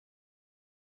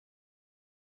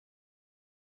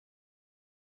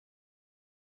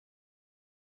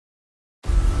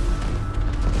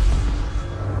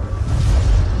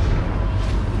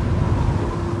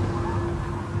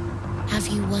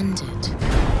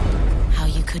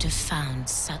could have found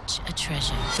such a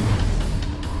treasure.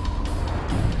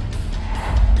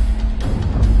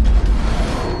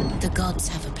 The gods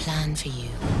have a plan for you,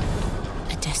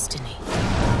 a destiny.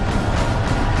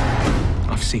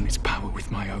 I've seen its power with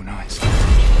my own eyes.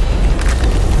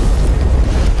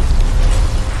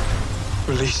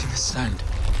 Releasing the sand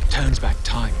turns back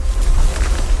time.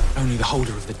 Only the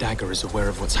holder of the dagger is aware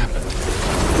of what's happened.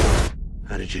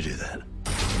 How did you do that?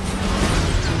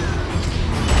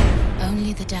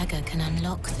 Only the dagger can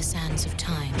unlock the sands of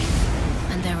time.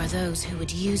 And there are those who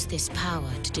would use this power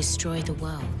to destroy the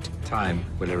world. Time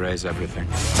will erase everything.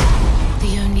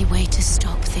 The only way to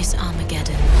stop this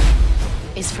Armageddon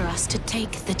is for us to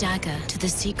take the dagger to the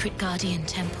secret Guardian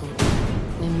Temple.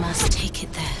 We must take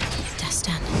it there,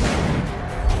 Dastan.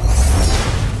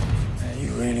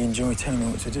 You really enjoy telling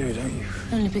me what to do, don't you?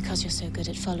 Only because you're so good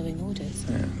at following orders.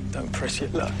 Yeah, don't press your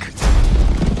luck.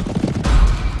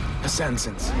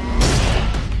 Assassins.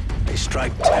 They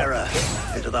strike terror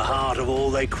into the heart of all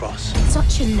they cross.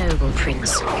 Such a noble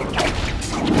prince.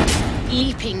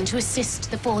 Leaping to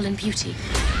assist the fallen beauty.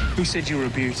 Who said you were a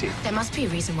beauty? There must be a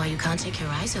reason why you can't take your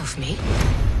eyes off me.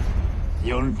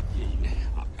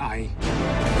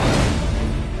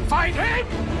 Fight him!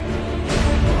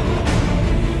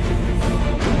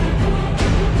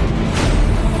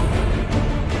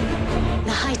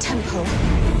 The High Temple.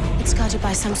 It's guarded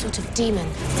by some sort of demon.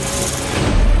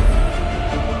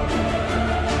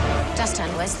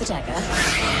 Dastan, where's the dagger?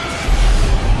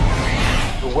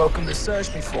 You're welcome to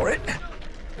search me for it.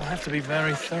 You'll have to be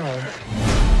very thorough.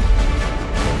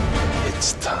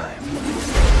 It's time.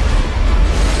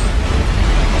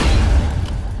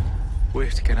 We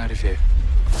have to get out of here.